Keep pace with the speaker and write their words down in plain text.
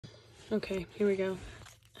Okay, here we go.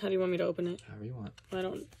 How do you want me to open it? However you want. I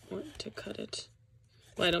don't want to cut it.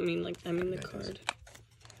 Well, I don't mean like, I mean the card.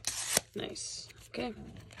 Nice. Okay.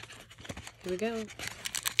 Here we go.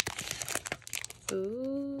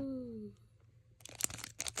 Ooh.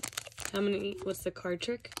 How many, what's the card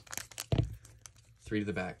trick? 3 to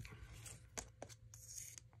the back.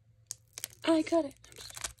 I got it.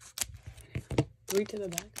 3 to the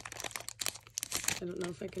back. I don't know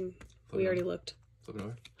if I can, we already looked. Flip it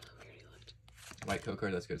over. Oh, we already looked. White code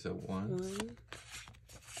card, that's good. So 1. 1,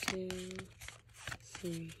 2,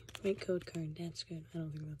 3. White code card, that's good. I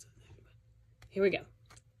don't think that's a thing, but here we go.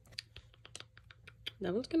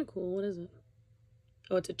 That one's kind of cool. What is it?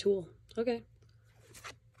 Oh, it's a tool. Okay.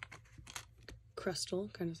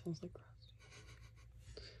 Crustal. Kind of sounds like crust.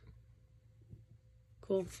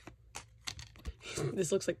 Cool.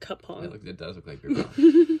 This looks like cup pong. It does look like beer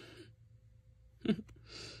pong.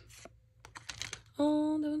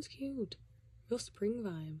 Oh, that one's cute. Real spring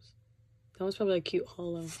vibes. That one's probably a cute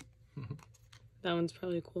hollow. That one's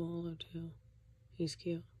probably a cool hollow too. He's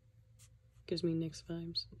cute. Gives me Nyx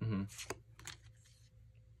vibes.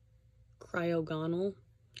 Cryogonal.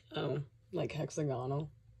 Oh, like hexagonal.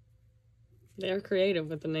 They're creative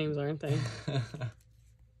with the names, aren't they?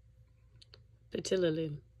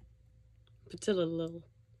 Petililil. Petililil.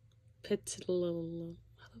 Petililil.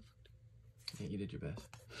 Yeah, you did your best.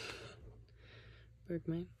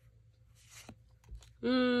 Bergman.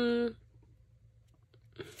 Where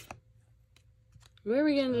are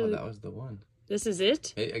we going to... Oh, that was the one. This is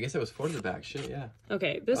it? Hey, I guess that was 4 to the back. Shit, yeah.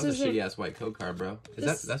 Okay, this is a shitty ass white code card, bro.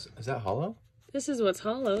 Is that hollow? This is what's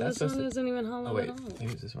hollow. This one isn't even hollow oh, wait, at all.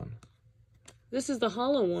 maybe it's this one. This is the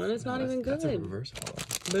hollow one. It's not even good. That's a reverse hollow.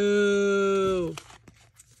 Boo.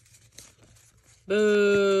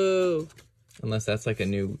 Boo. Unless that's like a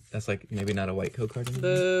new, that's like maybe not a white code card anymore.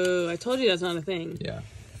 Boo. I told you that's not a thing. Yeah.